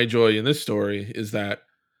 my joy in this story is that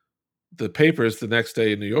the papers the next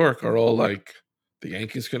day in New York are all like, the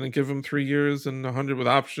Yankees couldn't give him 3 years and 100 with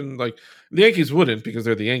option. Like, the Yankees wouldn't because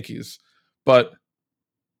they're the Yankees. But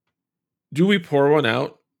do we pour one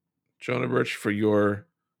out, Jonah Birch, for your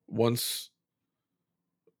once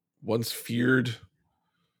feared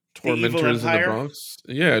tormentors in the Bronx?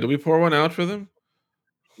 Yeah, do we pour one out for them?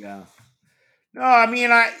 Yeah. No, I mean,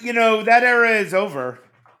 that era is over.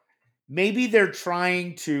 Maybe they're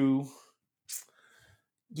trying to,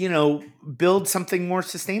 build something more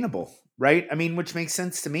sustainable, right? I mean, which makes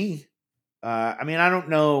sense to me. I mean, I don't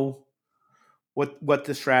know what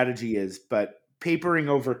the strategy is, but papering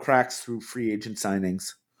over cracks through free agent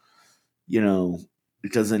signings,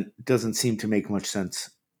 it doesn't seem to make much sense.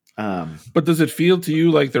 But does it feel to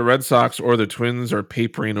you like the Red Sox or the Twins are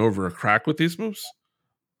papering over a crack with these moves?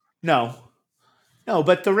 No,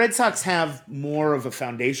 but the Red Sox have more of a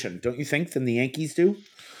foundation, don't you think, than the Yankees do?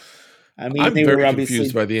 I mean, I'm very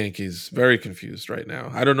confused by the Yankees. Very confused right now.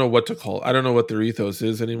 I don't know what to call. I don't know what their ethos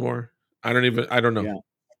is anymore. I don't know.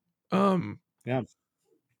 Yeah.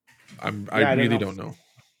 I really don't know.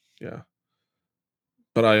 Yeah.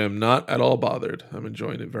 But I am not at all bothered. I'm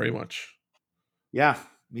enjoying it very much. Yeah,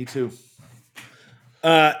 me too.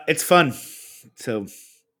 It's fun. So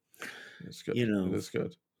it's good. It is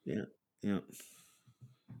good. Yeah.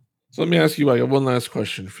 So let me ask you one last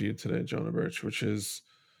question for you today, Jonah Birch, which is,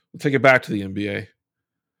 we'll take it back to the NBA.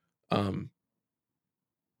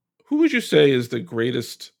 Who would you say is the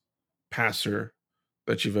greatest passer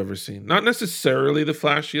that you've ever seen? Not necessarily the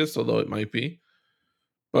flashiest, although it might be.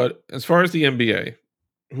 But as far as the NBA,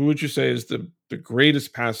 who would you say is the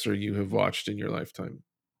greatest passer you have watched in your lifetime?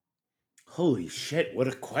 Holy shit, what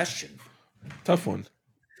a question. Tough one.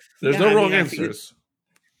 There's no wrong answers.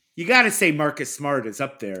 You got to say Marcus Smart is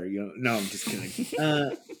up there. No, I'm just kidding.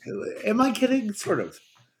 Am I kidding? Sort of.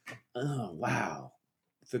 Oh wow,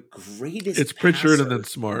 the greatest It's Pritchard and passer. then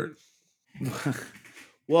Smart.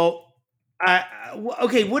 Well,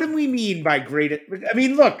 okay. What do we mean by greatest? I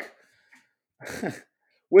mean, look,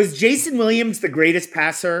 was Jason Williams the greatest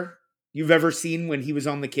passer you've ever seen when he was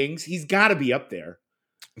on the Kings? He's got to be up there.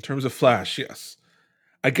 In terms of flash, yes.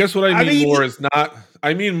 I guess what I I mean mean, more is not.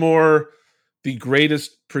 I mean more the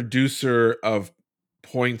greatest producer of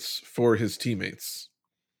points for his teammates.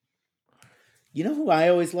 you know who I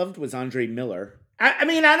always loved was Andre Miller. I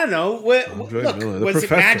mean, I don't know. Andre Look, Miller, the was it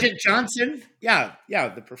professor. Magic Johnson? Yeah, yeah,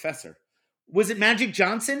 the professor. Was it Magic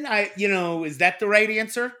Johnson? Is that the right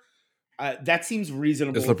answer? That seems Is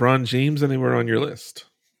reasonable. LeBron James anywhere on your list?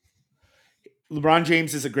 LeBron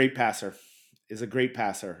James is a great passer. Is a great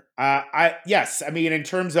passer. Yes. I mean, in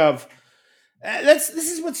terms of this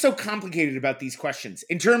is what's so complicated about these questions.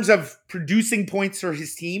 In terms of producing points for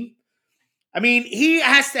his team, I mean, he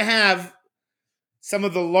has to have some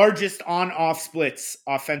of the largest on-off splits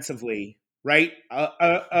offensively, right?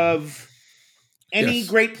 Of any Yes.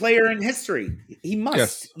 great player in history. He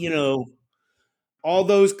must, Yes. all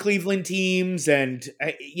those Cleveland teams, and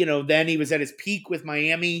then he was at his peak with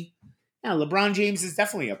Miami. Yeah, LeBron James is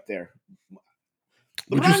definitely up there.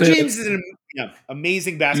 Would you LeBron say James is an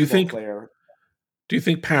amazing do you basketball think player. do you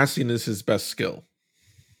think passing is his best skill?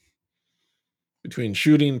 Between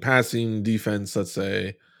shooting, passing, defense, let's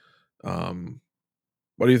say,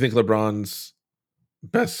 what do you think LeBron's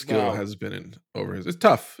best skill Well, has been in over his? It's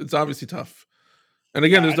tough. It's obviously tough. And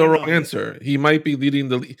again, yeah, there's I no don't wrong know. answer. He might be leading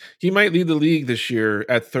the he might lead the league this year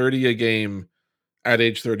at 30 a game at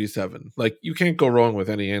age 37. Like you can't go wrong with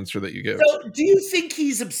any answer that you give. So, do you think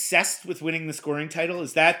he's obsessed with winning the scoring title?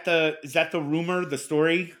 Is that the rumor, the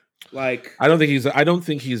story? Like, I don't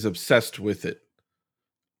think he's obsessed with it,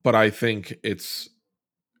 but I think it's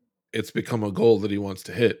become a goal that he wants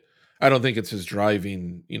to hit. I don't think it's his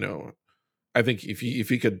driving, I think if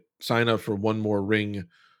he could sign up for one more ring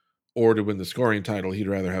or to win the scoring title, he'd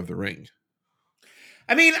rather have the ring.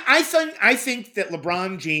 I mean, I think that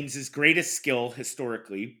LeBron James's greatest skill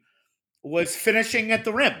historically was finishing at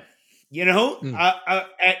the rim. Mm,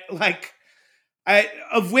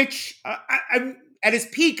 Of which I'm at his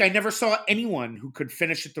peak. I never saw anyone who could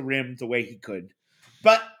finish at the rim the way he could.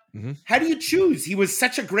 But mhm. how do you choose? He was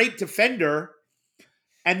such a great defender.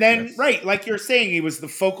 And then, Yes, right, like you're saying, he was the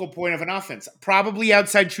focal point of an offense. Probably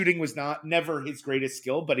outside shooting was never his greatest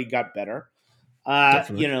skill, but he got better. Uh, you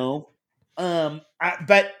definitely. know,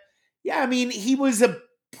 but yeah, I mean, he was a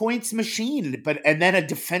points machine, and then a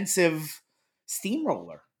defensive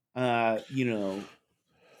steamroller.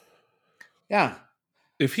 Yeah,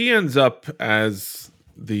 If he ends up as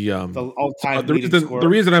the the so all-time the leading reason the scorer.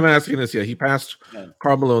 reason I'm asking this, yeah, he passed Yeah.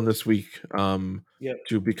 Carmelo this week Yeah.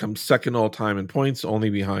 to become second all time in points, only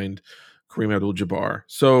behind Kareem Abdul-Jabbar.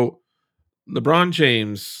 So LeBron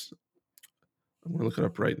James, I'm gonna look it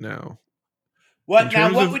up right now. In What now?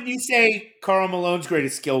 terms What of would you say Carl Malone's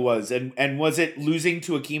greatest skill was, and was it losing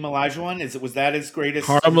to Akeem Olajuwon? Was that his greatest?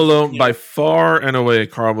 Malone, by far and away,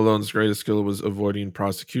 Karl Malone's greatest skill was avoiding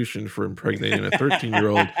prosecution for impregnating a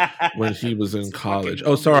 13-year-old when he was in It's college.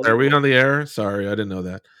 fucking Oh, sorry, are we unbelievable. on the air? Sorry, I didn't know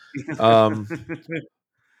that. Um,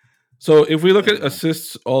 so if we look at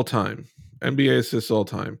assists all time, NBA assists all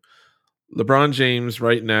time, LeBron James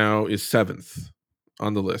right now is seventh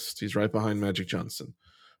on the list. He's right behind Magic Johnson.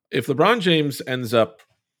 If LeBron James ends up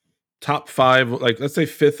top five, like let's say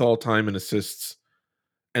fifth all time in assists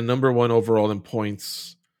and number one overall in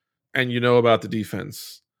points, and you know about the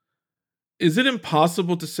defense, is it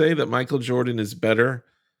impossible to say that Michael Jordan is better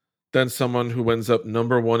than someone who ends up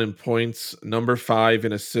number one in points, number five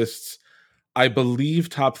in assists, I believe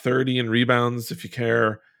top 30 in rebounds, if you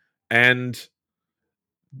care, and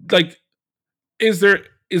like is there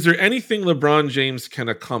anything LeBron James can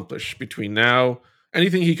accomplish between now,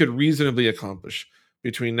 anything he could reasonably accomplish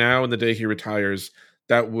between now and the day he retires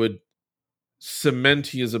that would cement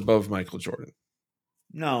he is above Michael Jordan?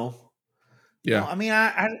 No, no. Yeah. I mean,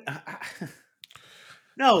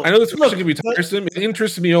 no. I know this question can Look, be tiresome. It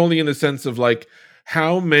interests me only in the sense of like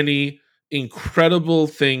how many incredible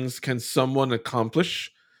things can someone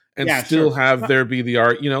accomplish and yeah, still sure. have No, there be the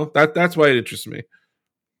art, that's why it interests me.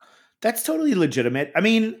 that's totally legitimate. I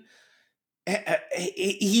mean,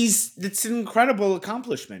 it's an incredible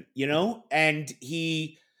accomplishment, and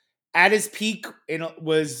he at his peak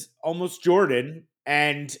was almost Jordan,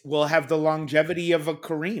 and will have the longevity of a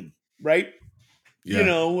Kareem, right? Yeah.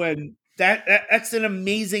 And that's an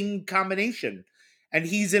amazing combination, and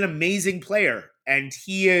he's an amazing player, and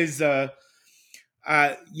he is uh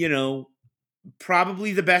you know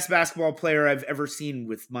probably the best basketball player I've ever seen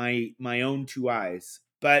with my own two eyes.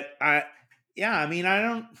 But yeah, I mean, I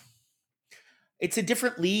don't. it's a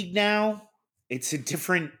different league now. It's a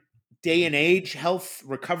different day and age. Health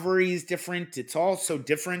recovery is different. It's all so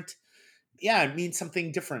different. Yeah, it means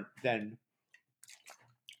something different than,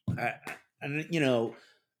 uh, and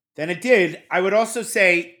than it did. I would also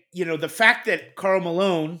say, the fact that Karl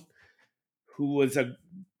Malone, who was a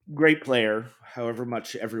great player, however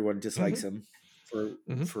much everyone dislikes Mm-hmm. him for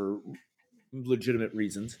Mm-hmm. for legitimate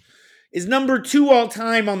reasons, is number 2 all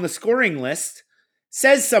time on the scoring list,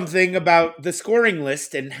 says something about the scoring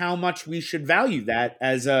list and how much we should value that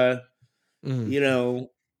as a, Mm-hmm.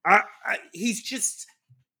 he's just,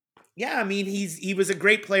 yeah, I mean, he was a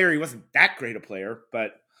great player. He wasn't that great a player,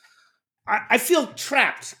 but I feel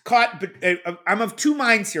trapped, caught, but I'm of two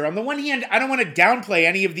minds here. On the one hand, I don't want to downplay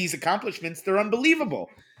any of these accomplishments. They're unbelievable.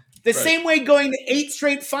 The Right. same way going to 8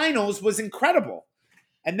 straight finals was incredible.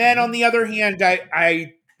 And then on the other hand,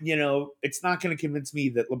 I it's not going to convince me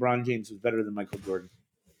that LeBron James was better than Michael Jordan.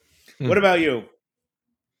 What about you?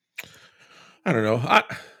 I don't know.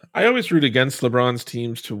 I always root against LeBron's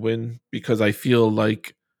teams to win because I feel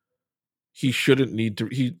like he shouldn't need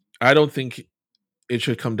to. I don't think it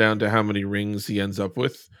should come down to how many rings he ends up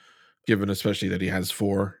with, given especially that he has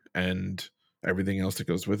 4 and everything else that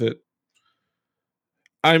goes with it.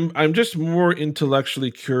 I'm just more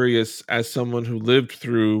intellectually curious as someone who lived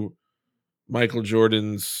through Michael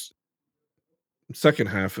Jordan's second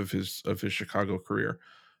half of his Chicago career,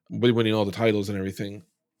 winning all the titles and everything.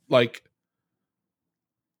 Like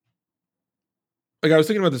I was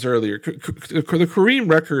thinking about this earlier. The Kareem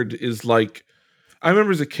record is like, I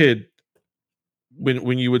remember as a kid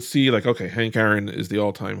when you would see like, okay, Hank Aaron is the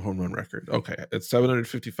all-time home run record. Okay, it's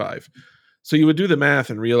 755. So you would do the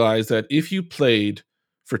math and realize that if you played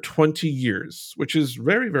for 20 years, which is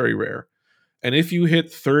very, very rare, and if you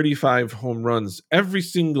hit 35 home runs every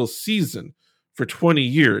single season for 20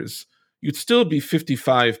 years, you'd still be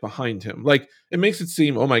 55 behind him. Like, it makes it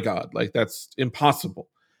seem, oh my God, like that's impossible.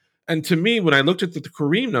 And to me, when I looked at the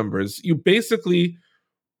Kareem numbers, you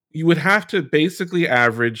would have to basically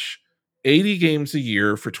average 80 games a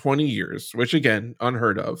year for 20 years, which again,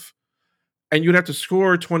 unheard of. And you'd have to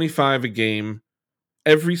score 25 a game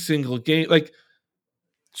every single game. Like,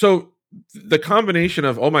 so the combination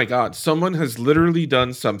of, oh my God, someone has literally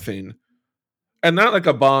done something, and not like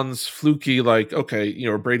a Bonds fluky, like, okay,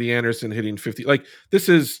 Brady Anderson hitting 50. Like, this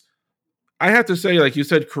is, I have to say, like you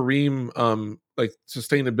said, Kareem, like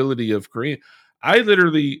sustainability of Kareem. I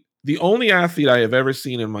literally, the only athlete I have ever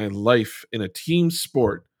seen in my life in a team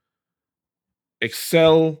sport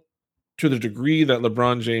excel to the degree that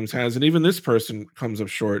LeBron James has, and even this person comes up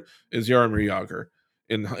short, is Jaromir Jagr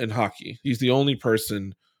in hockey. He's the only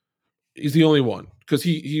person. He's the only one because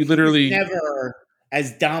he He was literally, never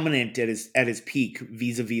as dominant at his peak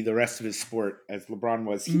vis-a-vis the rest of his sport as LeBron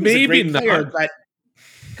was. He was a maybe great player, not. but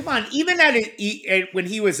come on, even when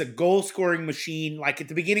he was a goal scoring machine, like at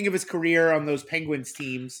the beginning of his career on those Penguins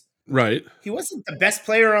teams, Right. he wasn't the best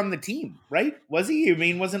player on the team, right? Was he? I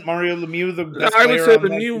mean, wasn't Mario Lemieux the best I would player say on that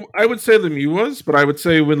team? Lemieux. I would say Lemieux was, but I would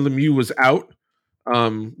say when Lemieux was out,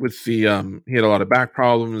 with the he had a lot of back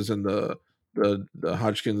problems and the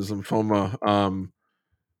Hodgkin's lymphoma.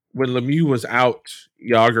 When Lemieux was out,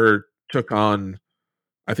 Yager took on,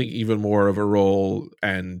 I think, even more of a role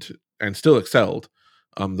and still excelled.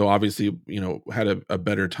 Though obviously, had a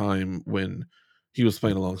better time when he was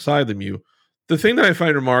playing alongside Lemieux. The thing that I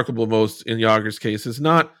find remarkable most in Yager's case is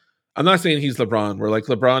not, I'm not saying he's LeBron, where like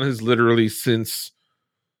LeBron has literally since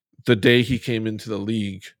the day he came into the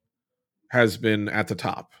league has been at the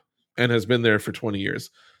top and has been there for 20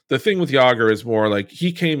 years. The thing with Yager is more like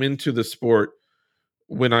he came into the sport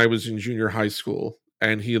when I was in junior high school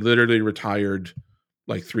and he literally retired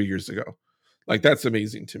like 3 years ago. Like, that's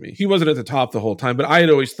amazing to me. He wasn't at the top the whole time, but I had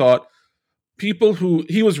always thought people who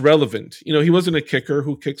he was relevant. He wasn't a kicker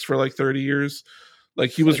who kicks for like 30 years.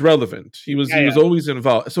 Like, he was relevant. He was Yeah, he yeah. was always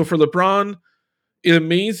involved. So for LeBron, it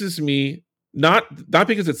amazes me not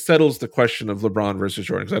because it settles the question of LeBron versus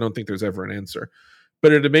Jordan, because I don't think there's ever an answer,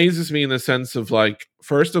 but it amazes me in the sense of, like,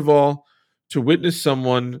 first of all, to witness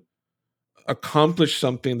someone accomplish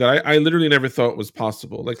something that I literally never thought was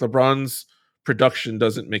possible. Like, LeBron's production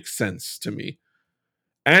doesn't make sense to me.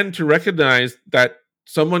 And to recognize that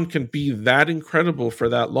someone can be that incredible for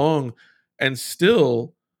that long and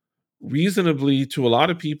still reasonably, to a lot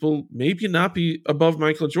of people, maybe not be above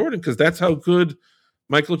Michael Jordan, because that's how good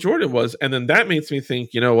Michael Jordan was. And then that makes me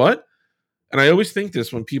think, you know what? And I always think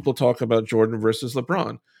this when people talk about Jordan versus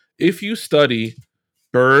LeBron. If you study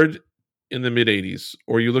Bird in the mid 80s,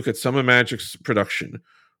 or you look at some of Magic's production,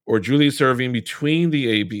 or Julius Erving between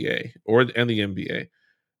the ABA and the NBA,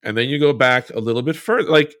 and then you go back a little bit further,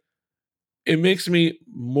 like, it makes me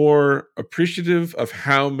more appreciative of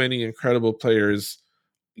how many incredible players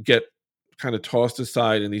get kind of tossed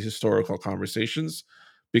aside in these historical conversations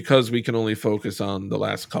because we can only focus on the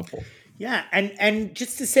last couple. Yeah, and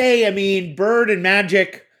just to say, I mean, Bird and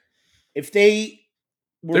Magic, if they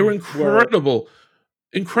were incredible.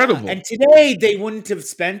 Incredible. Yeah, and today they wouldn't have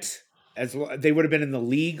spent they would have been in the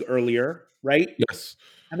league earlier, right? Yes.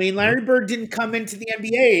 I mean, Larry Bird didn't come into the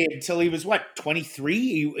NBA until he was what, 23?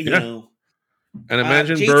 You know. And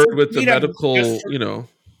imagine Bird with the medical, you know.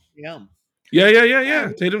 Yeah.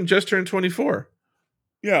 Yeah. Tatum just turned 24.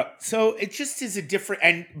 Yeah. So it just is a different.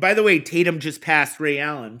 And by the way, Tatum just passed Ray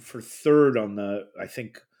Allen for third on the, I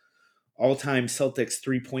think, all-time Celtics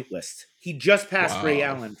 3-point list. He just passed Ray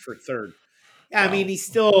Allen for third. Yeah, I mean, he's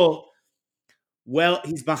still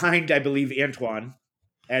he's behind, I believe, Antoine,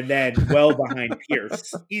 and then behind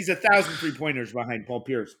Pierce. He's 1,000 3-pointers behind Paul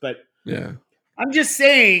Pierce. But yeah, I'm just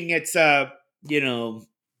saying it's you know,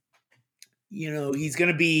 he's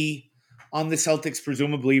going to be on the Celtics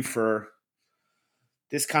presumably for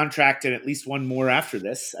this contract and at least one more after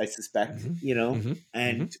this, I suspect.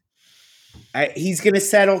 And he's going to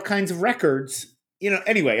set all kinds of records.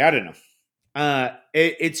 Anyway, I don't know.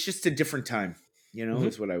 It's just a different time,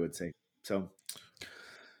 is what I would say. So,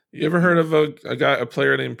 you ever heard of a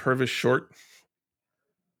player named Purvis Short?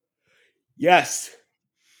 Yes.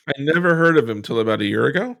 I never heard of him till about a year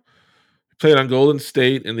ago. He played on Golden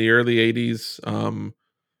State in the early 80s.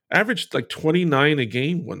 Averaged like 29 a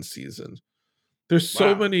game one season. There's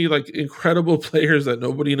so many like incredible players that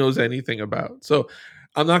nobody knows anything about. So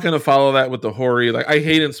I'm not going to follow that with the hoary. Like, I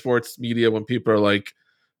hate in sports media when people are like,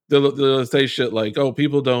 they'll say shit like, oh,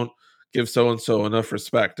 people don't give so-and-so enough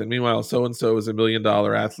respect. And meanwhile, so-and-so is $1 million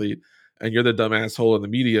athlete and you're the dumb asshole in the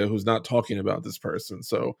media who's not talking about this person.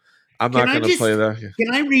 So I'm not going to play that.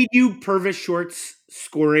 Can I read you Purvis Short's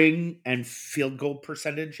scoring and field goal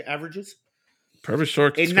percentage averages? Purvis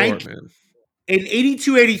Short can score, man. In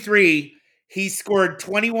 82-83, he scored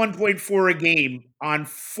 21.4 a game on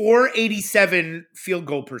 487 field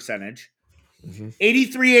goal percentage.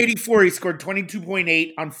 83-84, he scored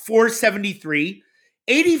 22.8 on 473.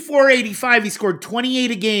 84-85, he scored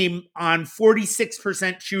 28 a game on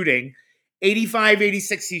 46% shooting.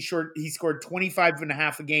 85-86, he scored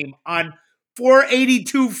 25.5 a game on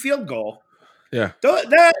 482 field goal. Yeah.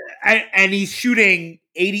 And he's shooting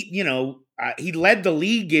 80, he led the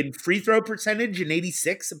league in free throw percentage in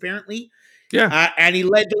 86, apparently. Yeah. And he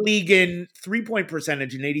led the league in 3-point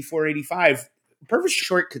percentage in 84-85. Purvis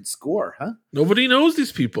Short could score, huh? Nobody knows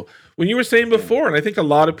these people. When you were saying before, and I think a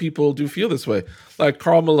lot of people do feel this way, like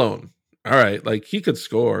Karl Malone. All right, like he could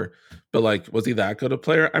score, but like, was he that good a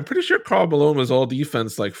player? I'm pretty sure Karl Malone was all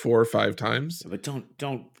defense like 4 or 5 times. But don't.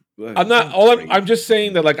 I'm just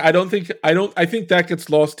saying that like I think that gets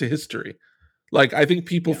lost to history. Like, I think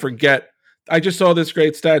people forget. I just saw this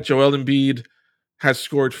great stat. Joel Embiid has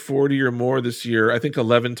scored 40 or more this year, I think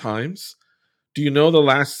 11 times. Do you know the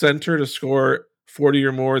last center to score 40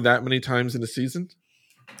 or more that many times in a season?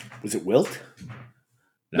 Was it Wilt?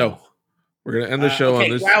 No. We're going to end the show on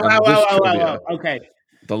this. Wow. Okay.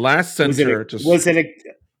 The last center was it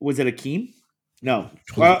Akeem? No.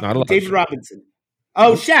 Not David Robinson.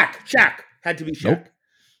 Oh, nope. Shaq. Had to be Shaq.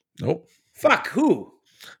 Nope. Fuck, who?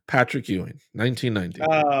 Patrick Ewing, 1990.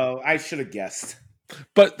 Oh, I should have guessed.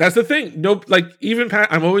 But that's the thing. Nope. Like, even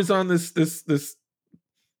I'm always on this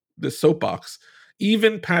soapbox.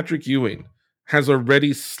 Even Patrick Ewing has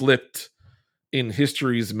already slipped in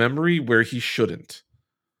history's memory where he shouldn't.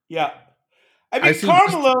 Yeah. I mean, Karl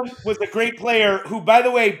Malone was a great player who, by the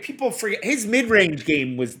way, people forget his mid-range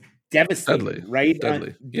game was devastating, deadly, right?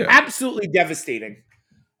 Deadly. Yeah. Absolutely devastating.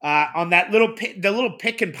 On that little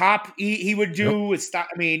pick and pop he would do with stop.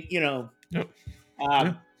 I mean,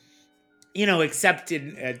 except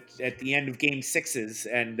at the end of game 6s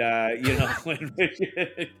and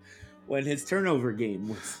when his turnover game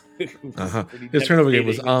was his turnover game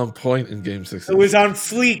was on point in game 6. It was on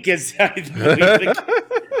fleek as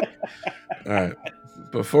all right.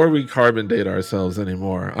 Before we carbon date ourselves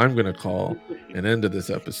anymore, I'm going to call an end to this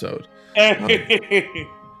episode.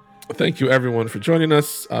 Thank you, everyone, for joining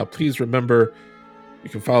us. Please remember, you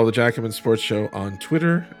can follow the Jacobin Sports Show on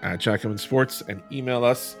Twitter at Jacobin Sports and email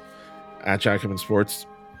us at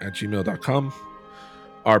jacobinsports@gmail.com.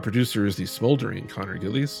 Our producer is the smoldering Connor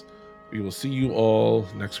Gillies. We will see you all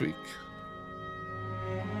next week.